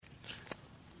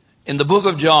in the book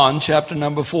of John, chapter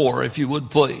number 4, if you would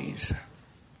please.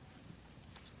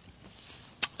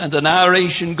 And the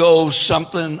narration goes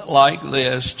something like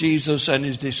this. Jesus and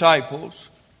his disciples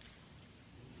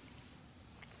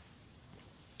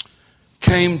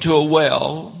came to a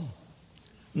well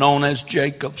known as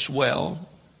Jacob's well.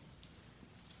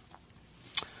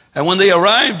 And when they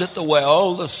arrived at the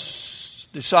well, the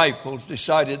disciples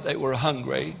decided they were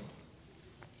hungry.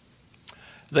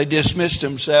 They dismissed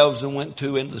themselves and went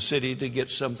into the city to get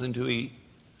something to eat.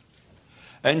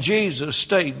 And Jesus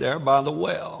stayed there by the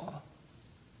well.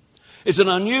 It's an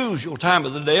unusual time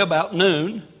of the day, about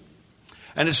noon.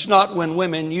 And it's not when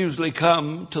women usually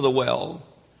come to the well.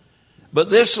 But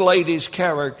this lady's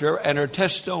character and her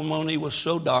testimony was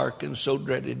so dark and so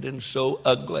dreaded and so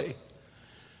ugly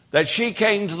that she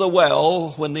came to the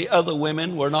well when the other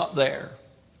women were not there.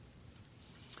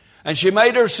 And she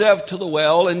made herself to the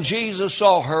well, and Jesus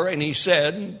saw her, and he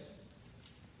said,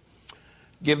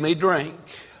 "Give me drink."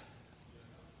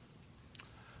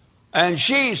 And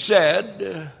she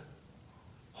said,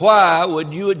 "Why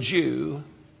would you, a Jew,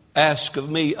 ask of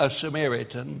me, a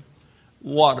Samaritan,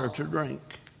 water to drink?"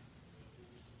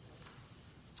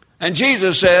 And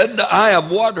Jesus said, "I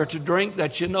have water to drink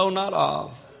that you know not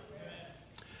of."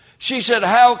 She said,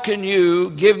 "How can you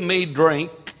give me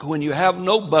drink when you have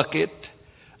no bucket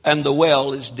and the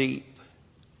well is deep?"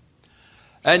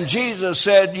 And Jesus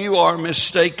said, "You are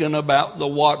mistaken about the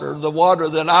water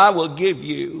that I will give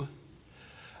you.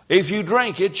 If you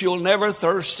drink it, you'll never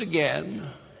thirst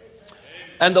again.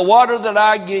 And the water that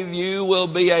I give you will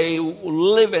be a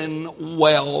living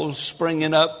well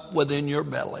springing up within your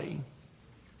belly."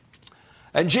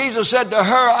 And Jesus said to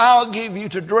her, "I'll give you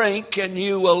to drink, and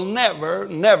you will never,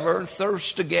 never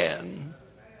thirst again."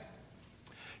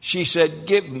 She said,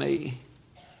 "Give me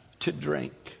to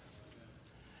drink."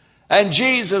 And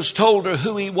Jesus told her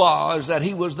who he was, that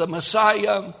he was the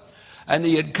Messiah, and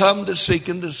he had come to seek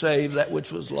and to save that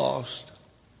which was lost.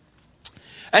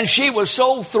 And she was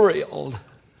so thrilled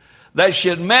that she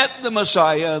had met the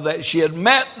Messiah, that she had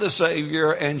met the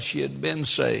Savior, and she had been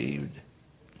saved.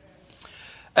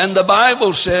 And the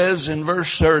Bible says in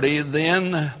verse 30,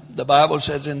 then the Bible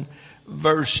says in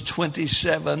verse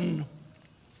 27,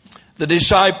 the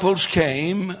disciples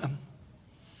came,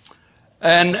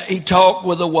 and he talked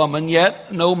with the woman,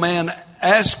 yet no man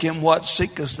asked him, "What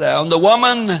seekest thou?" And the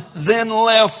woman then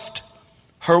left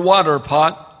her water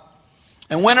pot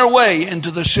and went her way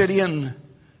into the city and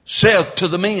saith to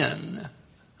the men.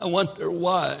 I wonder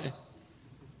why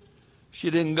she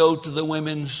didn't go to the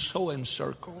women's sewing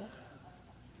circle.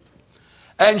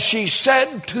 And she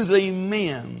said to the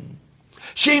men,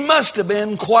 she must have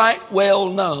been quite well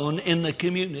known in the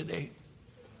community.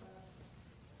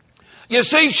 You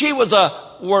see, she was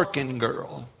a working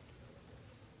girl,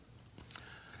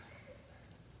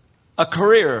 a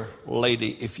career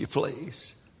lady, if you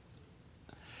please.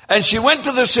 And she went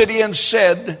to the city and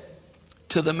said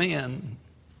to the men,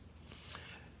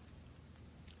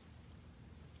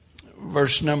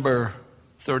 verse number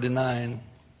 39,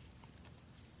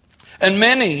 and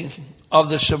many of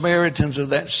the Samaritans of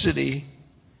that city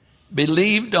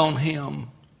believed on him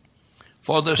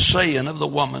for the saying of the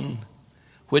woman,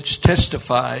 which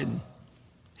testified,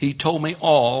 "He told me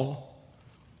all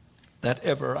that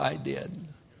ever I did."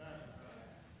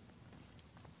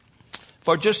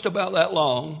 For just about that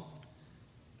long,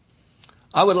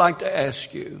 I would like to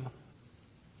ask you,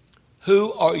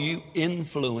 who are you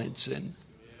influencing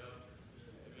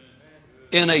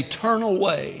in an eternal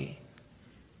way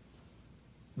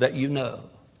that you know?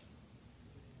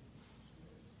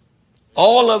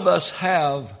 All of us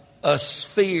have a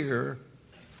sphere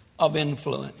of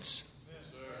influence.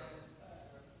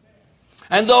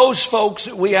 And those folks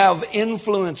that we have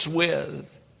influence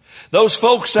with, those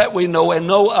folks that we know and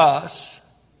know us,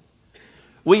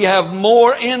 we have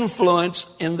more influence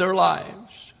in their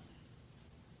lives.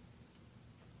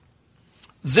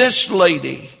 This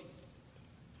lady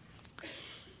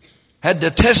had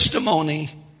the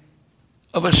testimony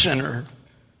of a sinner.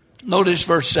 Notice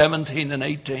verse 17 and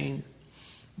 18.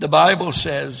 The Bible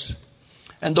says,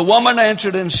 and the woman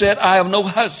answered and said, "I have no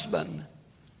husband."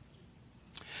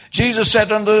 Jesus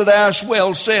said unto her, "Thou hast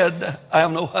well said, I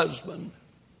have no husband.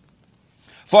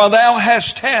 For thou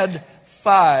hast had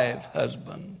 5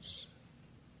 husbands.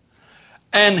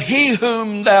 And he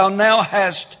whom thou now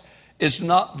hast is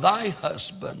not thy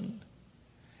husband.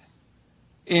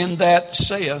 In that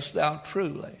sayest thou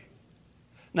truly."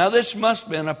 Now this must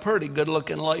have been a pretty good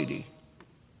looking lady.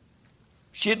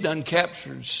 She had done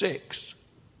captured 6.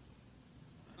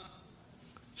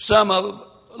 Some of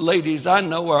ladies I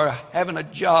know are having a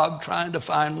job trying to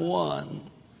find one.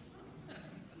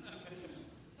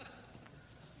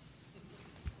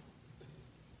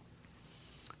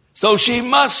 So she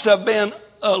must have been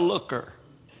a looker.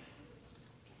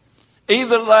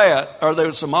 Either that or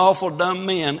there's some awful dumb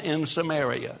men in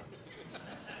Samaria.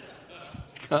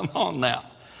 Come on now.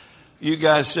 You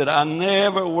guys said, I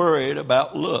never worried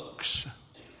about looks.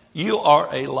 You are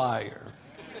a liar.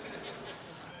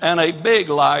 And a big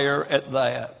liar at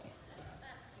that.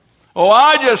 Oh,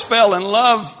 I just fell in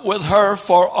love with her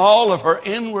for all of her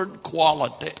inward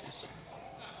qualities.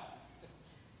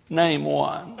 Name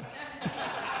one.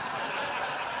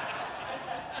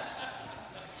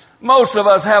 Most of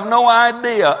us have no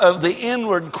idea of the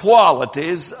inward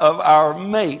qualities of our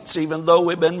mates, even though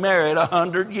we've been married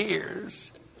 100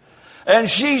 years. And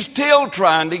she's still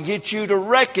trying to get you to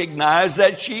recognize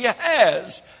that she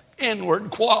has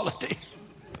inward qualities.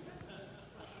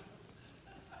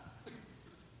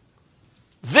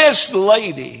 This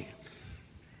lady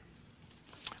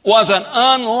was an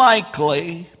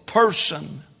unlikely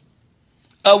person,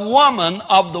 a woman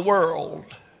of the world,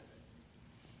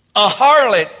 a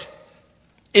harlot,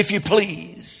 if you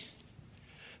please.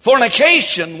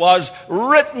 Fornication was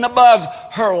written above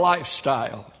her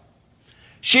lifestyle.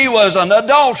 She was an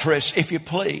adulteress, if you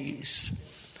please.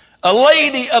 A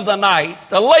lady of the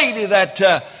night, a lady that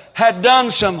had done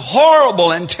some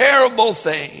horrible and terrible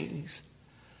things.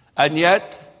 And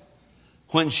yet,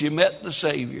 when she met the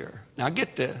Savior, now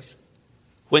get this,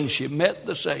 when she met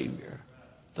the Savior,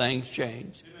 things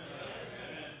changed.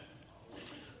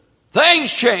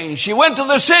 Things changed. She went to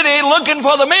the city looking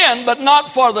for the men, but not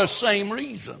for the same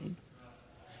reason.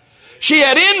 She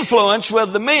had influence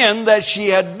with the men that she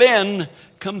had been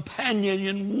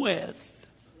companioning with.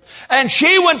 And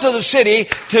she went to the city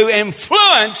to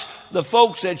influence the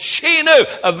folks that she knew.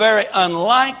 A very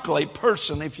unlikely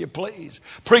person, if you please.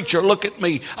 Preacher, look at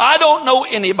me. I don't know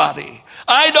anybody.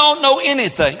 I don't know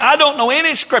anything. I don't know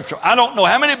any scripture. I don't know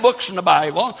how many books in the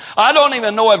Bible. I don't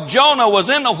even know if Jonah was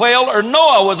in the whale or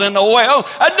Noah was in the whale.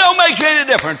 It don't make any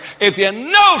difference. If you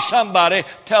know somebody,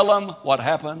 tell them what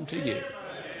happened to you.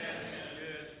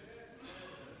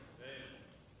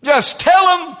 Just tell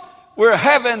them we're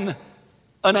having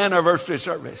an anniversary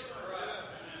service.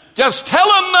 Just tell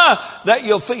them that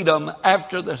you'll feed them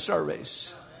after the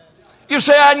service. You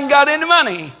say, I hadn't got any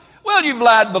money. Well, you've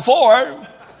lied before.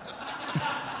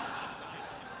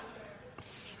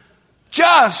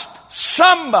 Just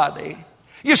somebody.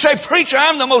 You say, preacher,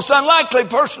 I'm the most unlikely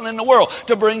person in the world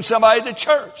to bring somebody to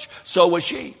church. So was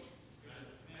she.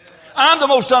 I'm the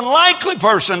most unlikely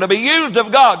person to be used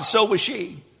of God. So was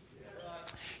she.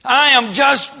 I am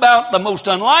just about the most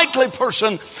unlikely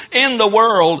person in the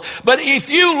world. But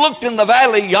if you looked in the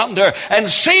valley yonder and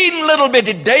seen little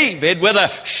bitty David with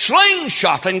a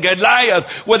slingshot and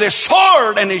Goliath with his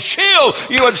sword and his shield,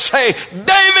 you would say,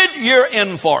 David, you're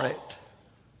in for it.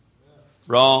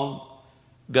 Wrong.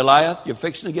 Goliath, you're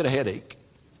fixing to get a headache.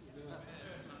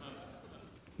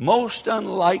 Most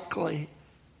unlikely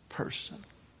person.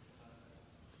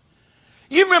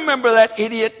 You remember that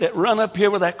idiot that run up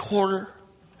here with that quarter?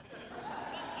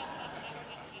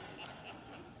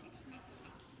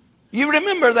 You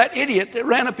remember that idiot that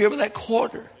ran up here with that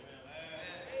quarter?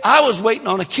 I was waiting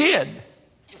on a kid.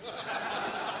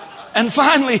 And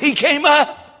finally he came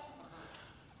up.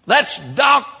 That's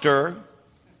Dr.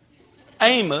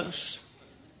 Amos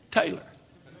Taylor.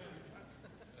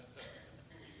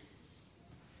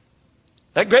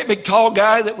 That great big tall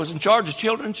guy that was in charge of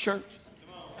children's church.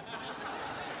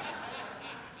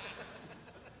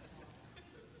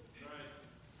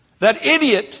 That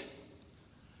idiot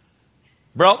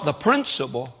brought the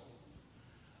principal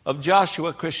of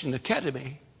Joshua Christian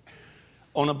Academy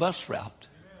on a bus route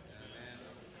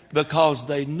because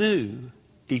they knew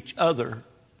each other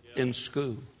in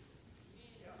school.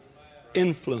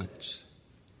 Influence.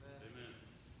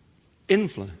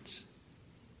 Influence.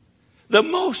 The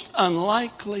most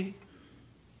unlikely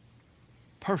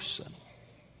person.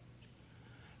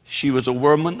 She was a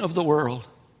woman of the world,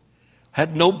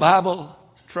 had no Bible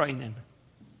training,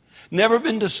 never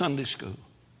been to Sunday school,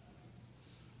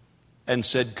 and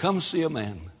said, come see a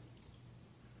man.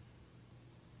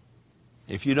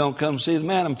 If you don't come see the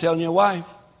man, I'm telling your wife.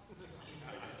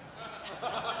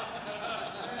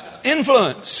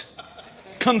 Influence.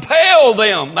 Compel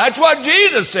them. That's what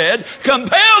Jesus said.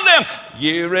 Compel them.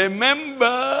 You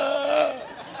remember.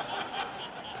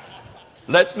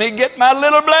 Let me get my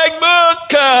little black book.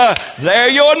 There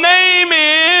your name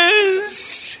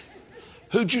is.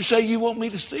 Who'd you say you want me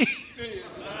to see?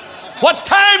 What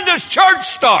time does church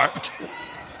start?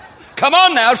 Come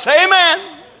on now, say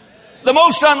amen. The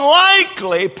most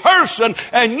unlikely person,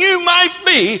 and you might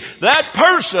be that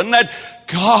person that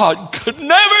God could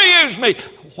never use me.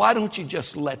 Why don't you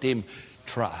just let him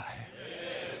try?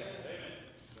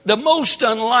 The most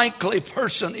unlikely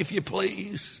person, if you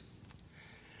please.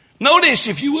 Notice,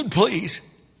 if you would please,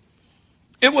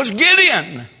 it was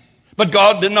Gideon. But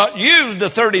God did not use the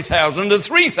 30,000, the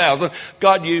 3,000.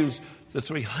 God used the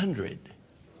 300.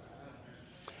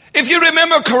 If you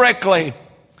remember correctly,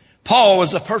 Paul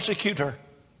was a persecutor.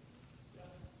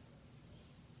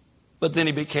 But then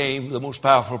he became the most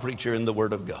powerful preacher in the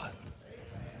Word of God.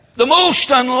 The most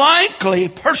unlikely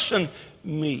person,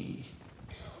 me.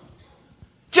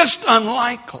 Just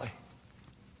unlikely.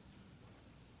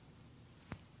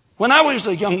 When I was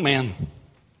a young man,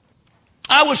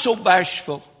 I was so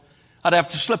bashful, I'd have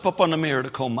to slip up on the mirror to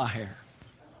comb my hair.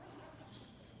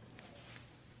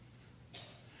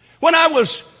 When I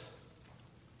was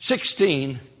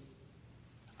 16,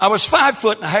 I was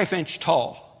 5'1.5"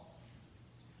 tall,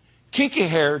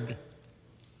 kinky-haired,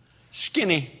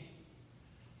 skinny,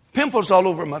 pimples all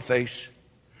over my face.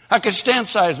 I could stand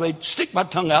sideways, stick my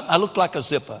tongue out, and I looked like a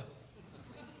zipper.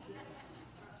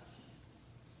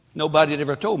 Nobody had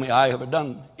ever told me I ever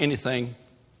done anything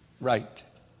right.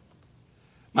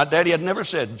 My daddy had never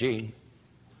said, Gene,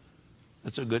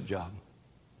 that's a good job.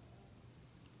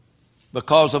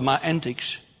 Because of my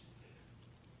antics,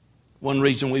 one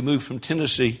reason we moved from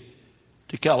Tennessee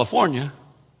to California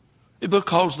is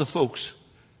because the folks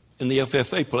in the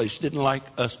FFA place didn't like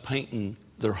us painting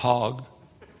their hog.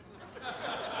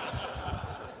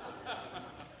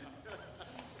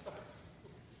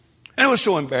 And it was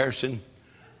so embarrassing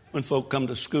when folk come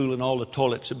to school and all the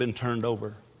toilets have been turned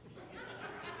over.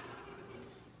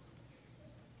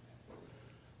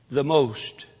 The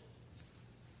most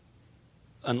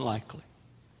unlikely.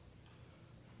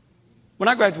 When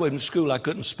I graduated from school, I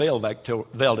couldn't spell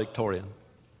valedictorian,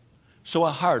 so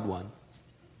I hired one.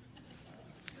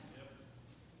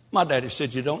 My daddy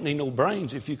said, you don't need no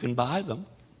brains if you can buy them.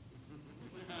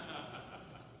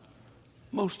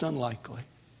 Most unlikely.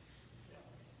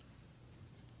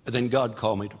 And then God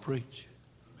called me to preach.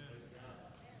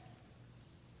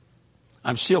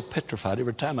 I'm still petrified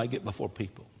every time I get before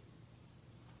people.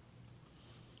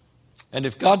 And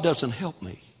if God doesn't help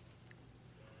me,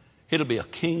 it'll be a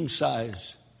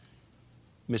king-size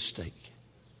mistake.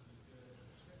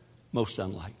 Most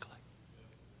unlikely.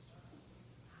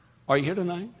 Are you here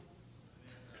tonight?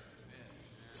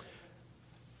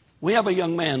 We have a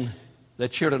young man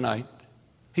that's here tonight.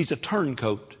 He's a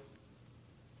turncoat.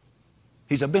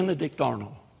 He's a Benedict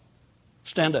Arnold.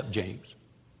 Stand up, James.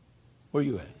 Where are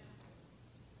you at?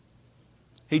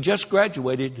 He just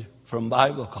graduated from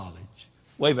Bible college.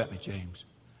 Wave at me, James.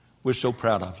 We're so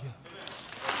proud of you.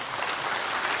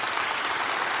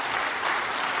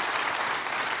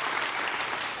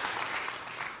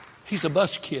 He's a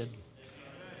bus kid.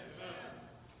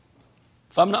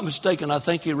 If I'm not mistaken, I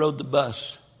think he rode the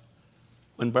bus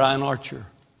when Brian Archer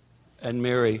and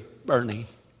Mary Burney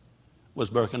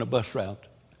was working a bus route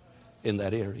in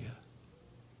that area.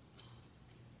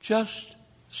 Just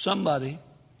somebody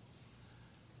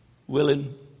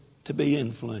willing to be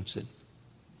influencing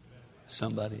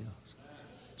somebody else.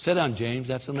 Sit down, James.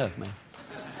 That's enough, man.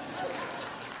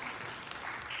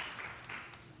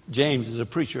 James is a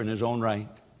preacher in his own right.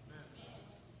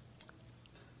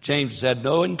 James has had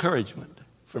no encouragement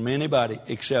from anybody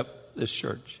except this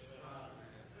church.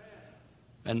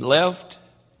 And left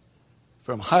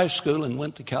from high school and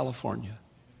went to California.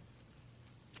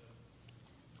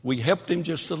 We helped him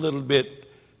just a little bit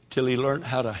till he learned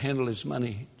how to handle his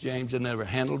money. James had never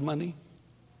handled money.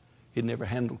 He'd never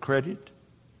handled credit.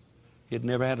 He'd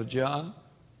never had a job.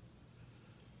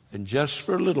 And just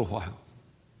for a little while,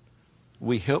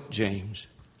 we helped James.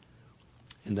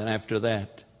 And then after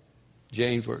that,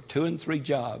 James worked 2 and 3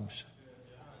 jobs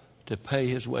to pay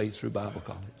his way through Bible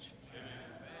college.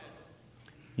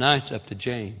 Now it's up to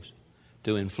James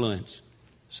to influence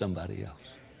somebody else.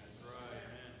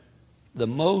 The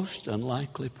most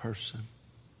unlikely person.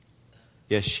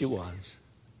 Yes, she was.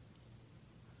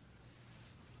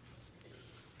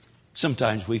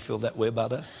 Sometimes we feel that way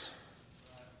about us.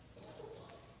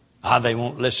 They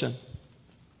won't listen.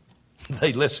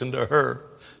 They listened to her.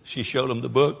 She showed them the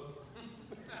book.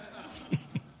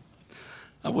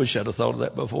 I wish I'd have thought of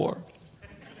that before.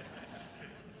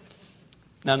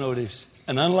 Now notice,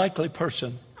 an unlikely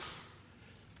person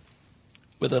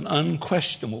with an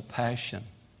unquestionable passion.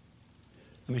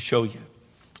 Let me show you.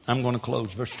 I'm going to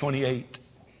close. Verse 28.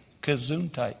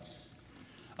 Gesundheit.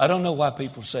 I don't know why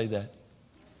people say that.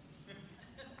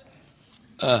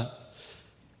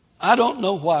 I don't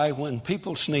know why when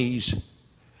people sneeze,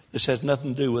 this has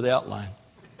nothing to do with the outline.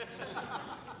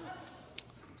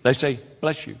 They say,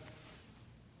 bless you.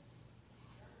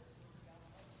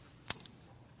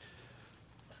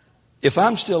 If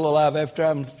I'm still alive after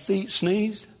I'm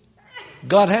sneezed,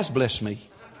 God has blessed me.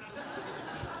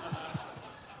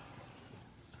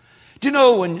 Do you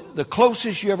know when the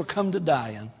closest you ever come to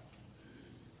dying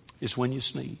is when you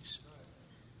sneeze?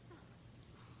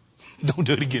 Don't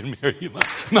do it again, Mary. You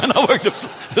might not work the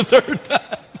third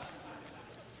time.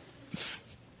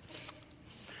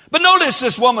 But notice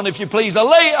this woman, if you please, a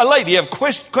lady of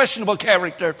questionable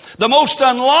character, the most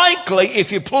unlikely,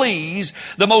 if you please,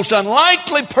 the most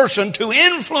unlikely person to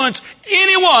influence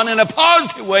anyone in a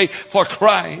positive way for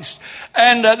Christ.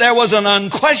 And there was an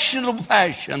unquestionable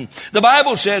passion. The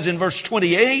Bible says in verse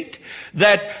 28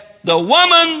 that the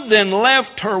woman then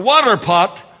left her water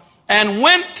pot and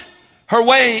went her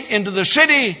way into the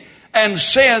city and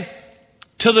said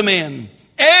to the men,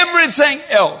 everything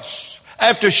else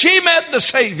after she met the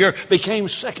Savior became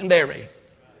secondary.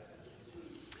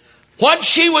 What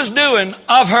she was doing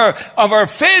of her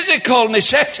physical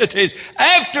necessities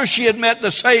after she had met the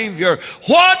Savior,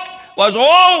 what was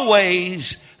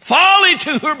always folly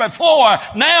to her before,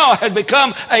 now has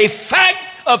become a fact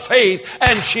of faith,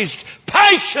 and she's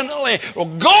passionately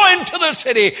going to the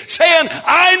city saying,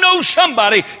 I know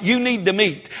somebody you need to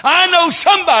meet. I know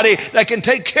somebody that can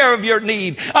take care of your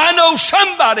need. I know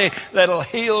somebody that'll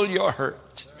heal your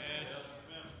hurt.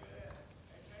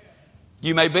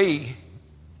 You may be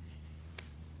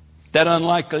that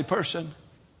unlikely person,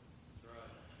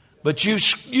 but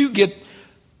you get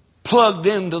plugged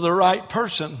into the right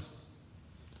person,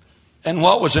 and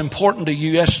what was important to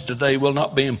you yesterday will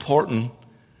not be important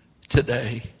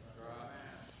today.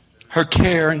 Her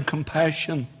care and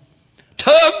compassion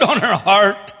tugged on her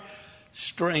heart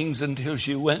strings until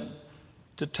she went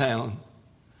to town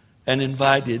and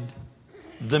invited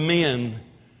the men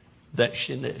that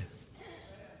she knew.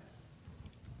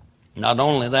 Not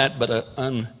only that, but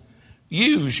an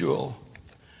unusual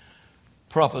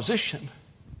proposition.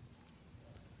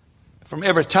 From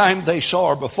every time they saw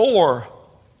her before,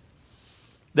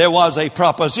 there was a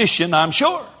proposition, I'm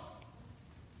sure.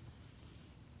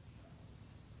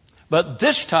 But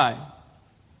this time,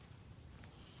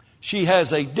 she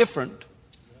has a different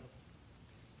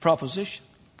proposition.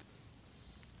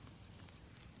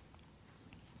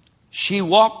 She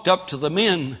walked up to the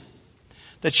men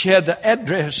that she had the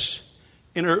address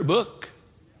in her book.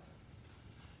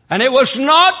 And it was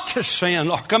not to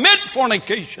sin or commit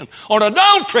fornication or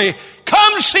adultery.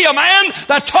 Come see a man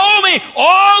that told me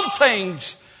all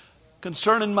things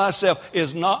concerning myself.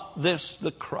 Is not this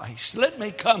the Christ? Let me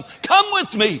come. Come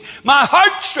with me. My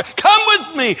heart, come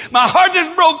with me. My heart is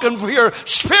broken for your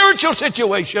spiritual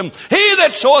situation. He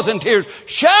that soweth in tears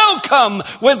shall come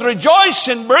with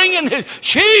rejoicing, bringing his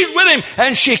sheaves with him.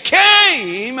 And she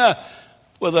came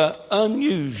with an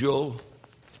unusual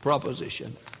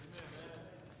proposition.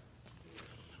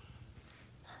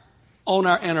 On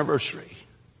our anniversary,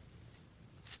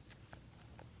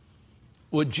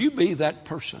 would you be that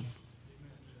person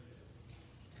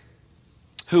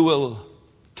who will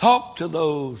talk to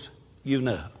those you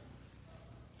know?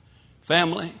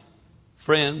 Family,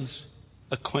 friends,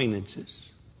 acquaintances.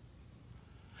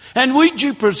 And would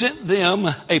you present them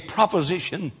a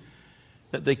proposition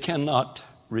that they cannot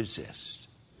resist?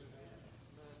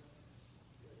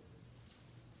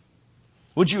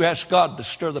 Would you ask God to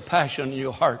stir the passion in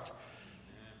your heart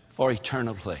for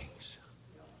eternal things?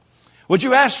 Would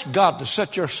you ask God to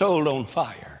set your soul on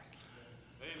fire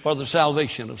for the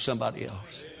salvation of somebody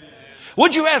else?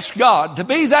 Would you ask God to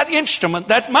be that instrument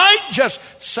that might just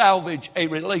salvage a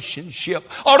relationship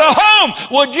or a home?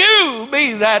 Would you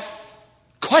be that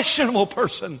questionable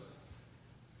person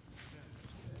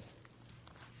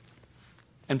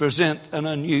and present an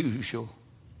unusual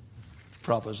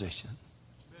proposition?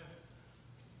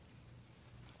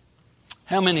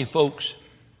 How many folks,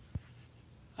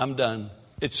 I'm done,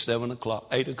 it's 7 o'clock,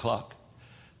 8 o'clock.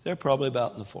 They're probably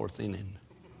about in the fourth inning.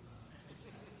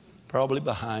 Probably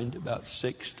behind about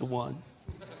 6-1.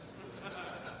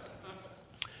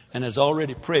 And has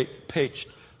already pitched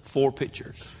 4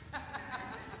 pitchers.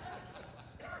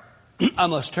 I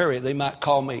must hurry, they might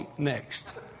call me next.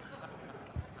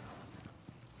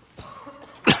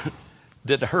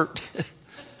 Did it hurt?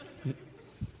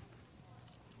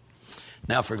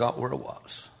 Now I forgot where it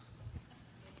was.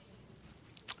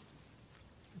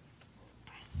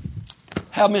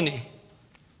 How many,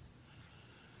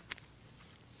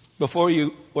 before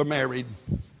you were married,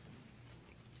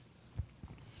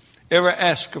 ever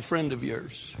ask a friend of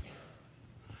yours,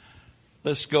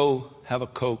 let's go have a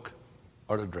Coke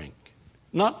or a drink?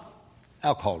 Not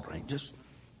alcohol drink, just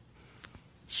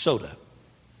soda.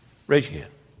 Raise your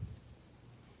hand.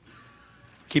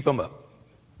 Keep them up.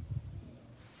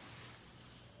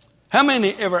 How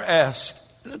many ever ask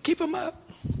Keep them up.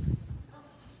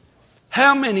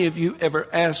 How many of you ever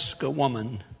ask a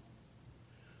woman,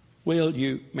 will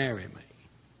you marry me?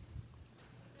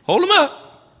 Hold them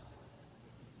up.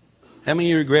 How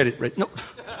many of you regret it? No.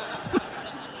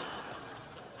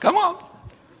 Come on.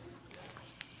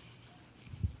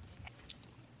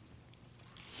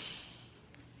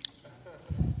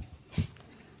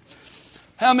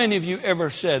 How many of you ever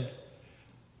said,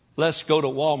 let's go to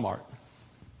Walmart?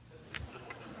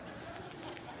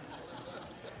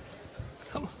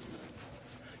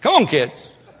 Come on, kids.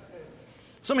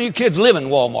 Some of you kids live in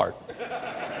Walmart.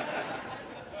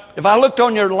 If I looked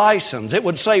on your license, it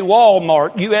would say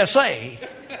Walmart, USA.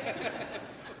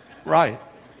 Right.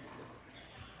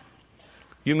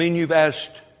 You mean you've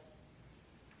asked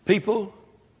people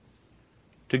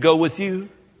to go with you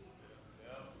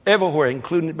everywhere,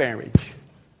 including marriage?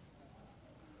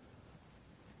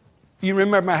 You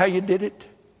remember how you did it?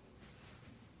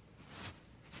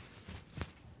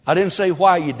 I didn't say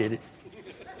why you did it.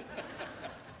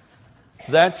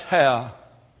 That's how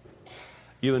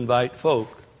you invite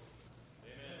folk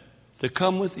to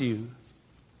come with you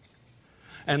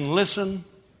and listen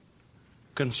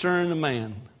concerning a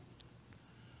man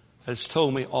that's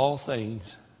told me all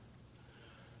things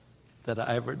that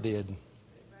I ever did.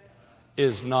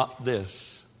 Is not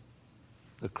this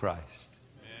the Christ?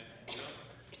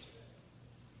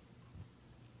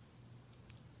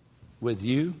 With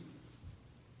you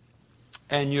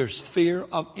and your sphere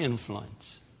of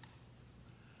influence,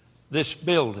 this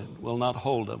building will not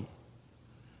hold them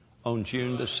on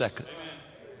June the 2nd.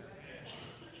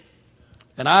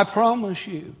 And I promise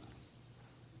you,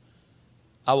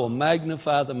 I will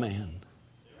magnify the man.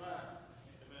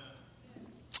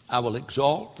 I will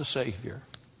exalt the Savior.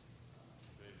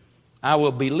 I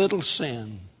will belittle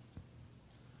sin,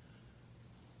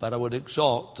 but I would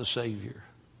exalt the Savior.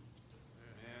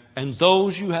 And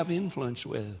those you have influence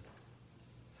with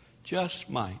just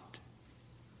might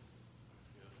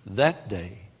that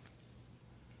day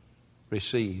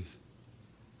receive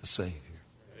the Savior.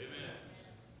 Amen.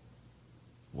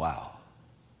 Wow.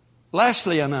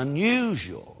 Lastly, an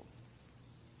unusual,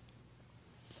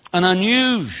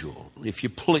 if you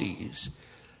please,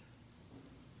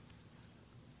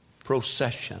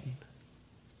 procession.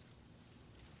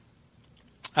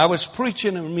 I was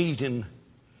preaching a meeting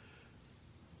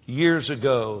years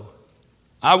ago.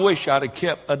 I wish I'd have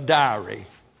kept a diary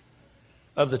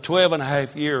of the 12 and a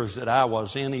half years that I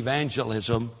was in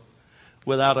evangelism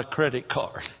without a credit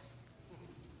card.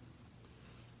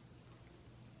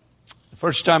 The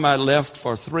first time I left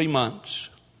for 3 months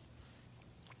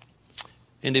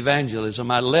in evangelism,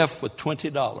 I left with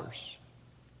 $20.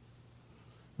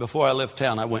 Before I left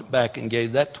town, I went back and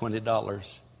gave that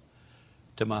 $20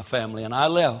 to my family. And I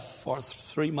left for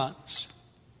 3 months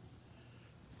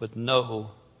with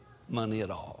no money at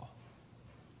all.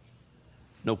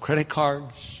 No credit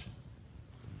cards,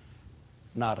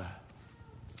 nada.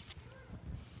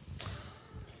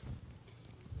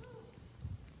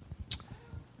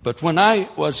 But when I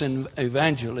was in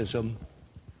evangelism,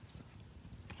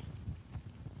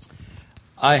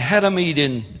 I had a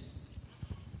meeting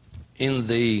in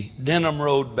the Denham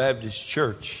Road Baptist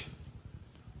Church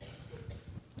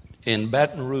in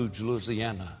Baton Rouge,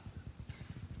 Louisiana.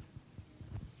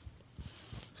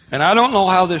 And I don't know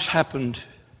how this happened,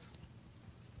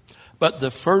 but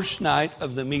the first night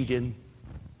of the meeting,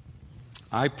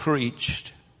 I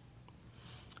preached,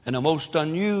 and a most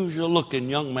unusual looking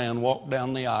young man walked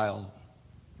down the aisle,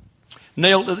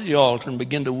 knelt at the altar and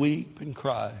began to weep and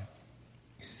cry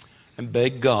and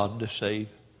beg God to save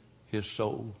his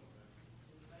soul.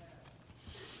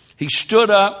 He stood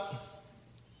up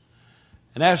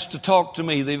and asked to talk to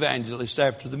me, the evangelist,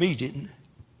 after the meeting.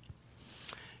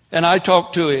 And I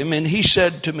talked to him, and he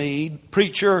said to me,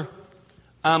 "Preacher,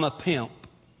 I'm a pimp.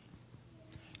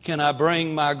 Can I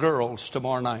bring my girls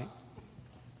tomorrow night?"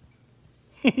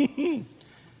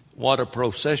 What a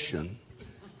procession.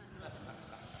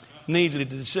 Needless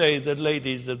to say, the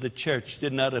ladies of the church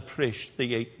did not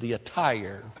appreciate the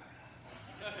attire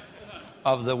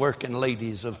of the working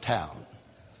ladies of town.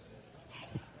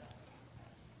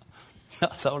 I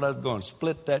thought I was going to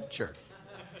split that church.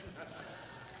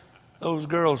 Those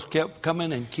girls kept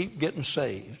coming and keep getting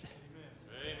saved.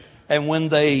 And when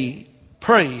they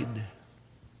prayed,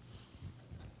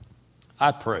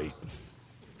 I prayed.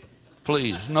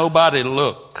 Please, nobody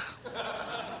look.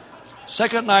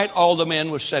 Second night, all the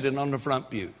men were sitting on the front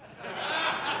pew.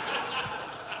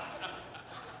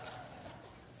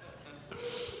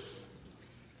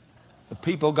 The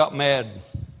people got mad.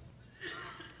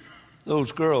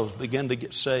 Those girls began to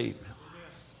get saved.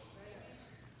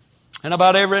 And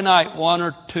about every night, one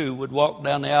or two would walk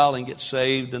down the aisle and get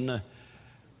saved. And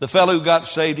the fellow who got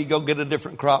saved, he'd go get a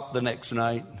different crop the next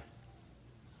night.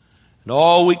 And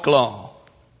all week long,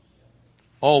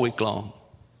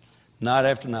 night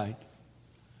after night,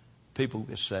 people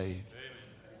get saved.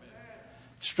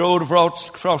 Strode across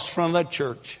the front of that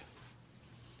church.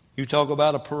 You talk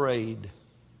about a parade.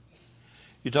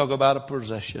 You talk about a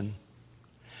procession.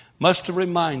 Must have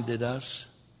reminded us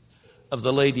of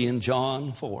the lady in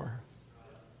John 4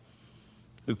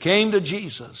 who came to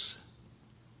Jesus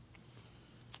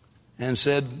and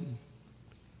said,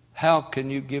 how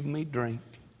can you give me drink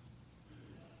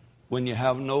when you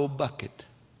have no bucket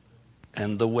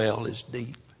and the well is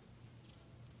deep?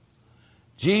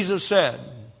 Jesus said,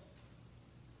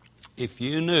 if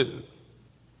you knew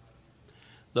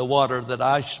the water that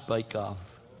I spake of,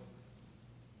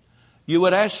 you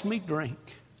would ask me drink,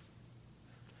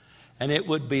 and it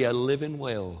would be a living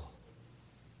well,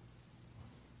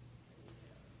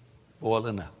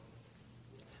 boiling up.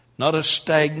 Not a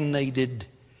stagnated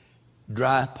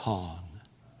dry pond,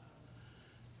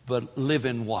 but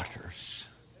living waters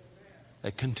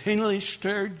that continually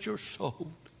stirred your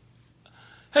soul.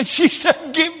 And she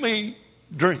said, give me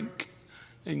drink.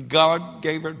 And God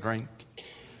gave her drink.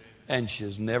 And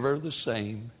she's never the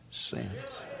same since.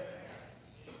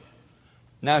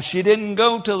 Now, she didn't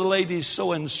go to the ladies'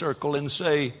 sewing circle and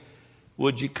say,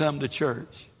 would you come to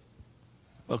church?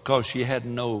 Because she had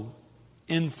no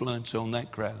influence on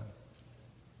that crowd.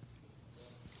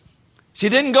 She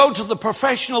didn't go to the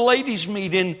professional ladies'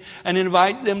 meeting and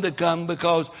invite them to come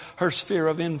because her sphere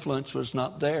of influence was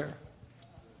not there.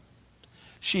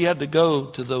 She had to go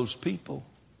to those people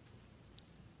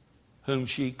whom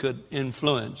she could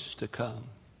influence to come.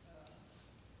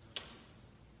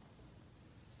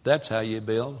 That's how you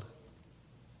build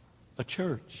a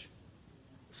church.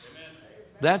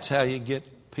 That's how you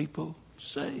get people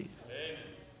saved.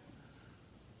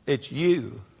 It's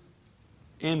you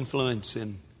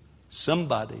influencing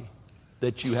somebody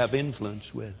that you have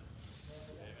influence with.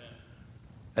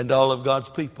 And all of God's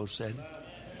people said,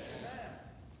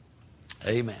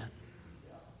 amen.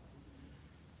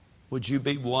 Would you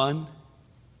be one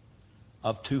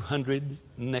of 200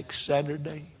 next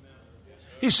Saturday?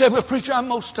 He said, well, preacher, I'm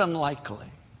most unlikely.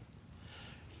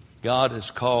 God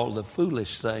has called the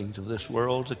foolish things of this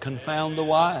world to confound the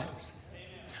wise.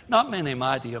 Not many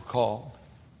mighty are called.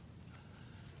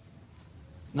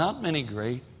 Not many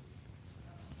great.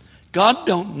 God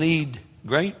don't need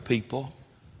great people.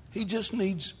 He just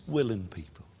needs willing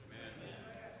people.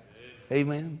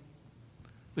 Amen.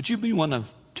 But you be one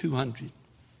of 200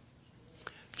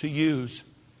 to use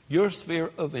your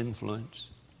sphere of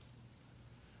influence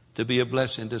to be a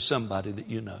blessing to somebody that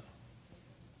you know.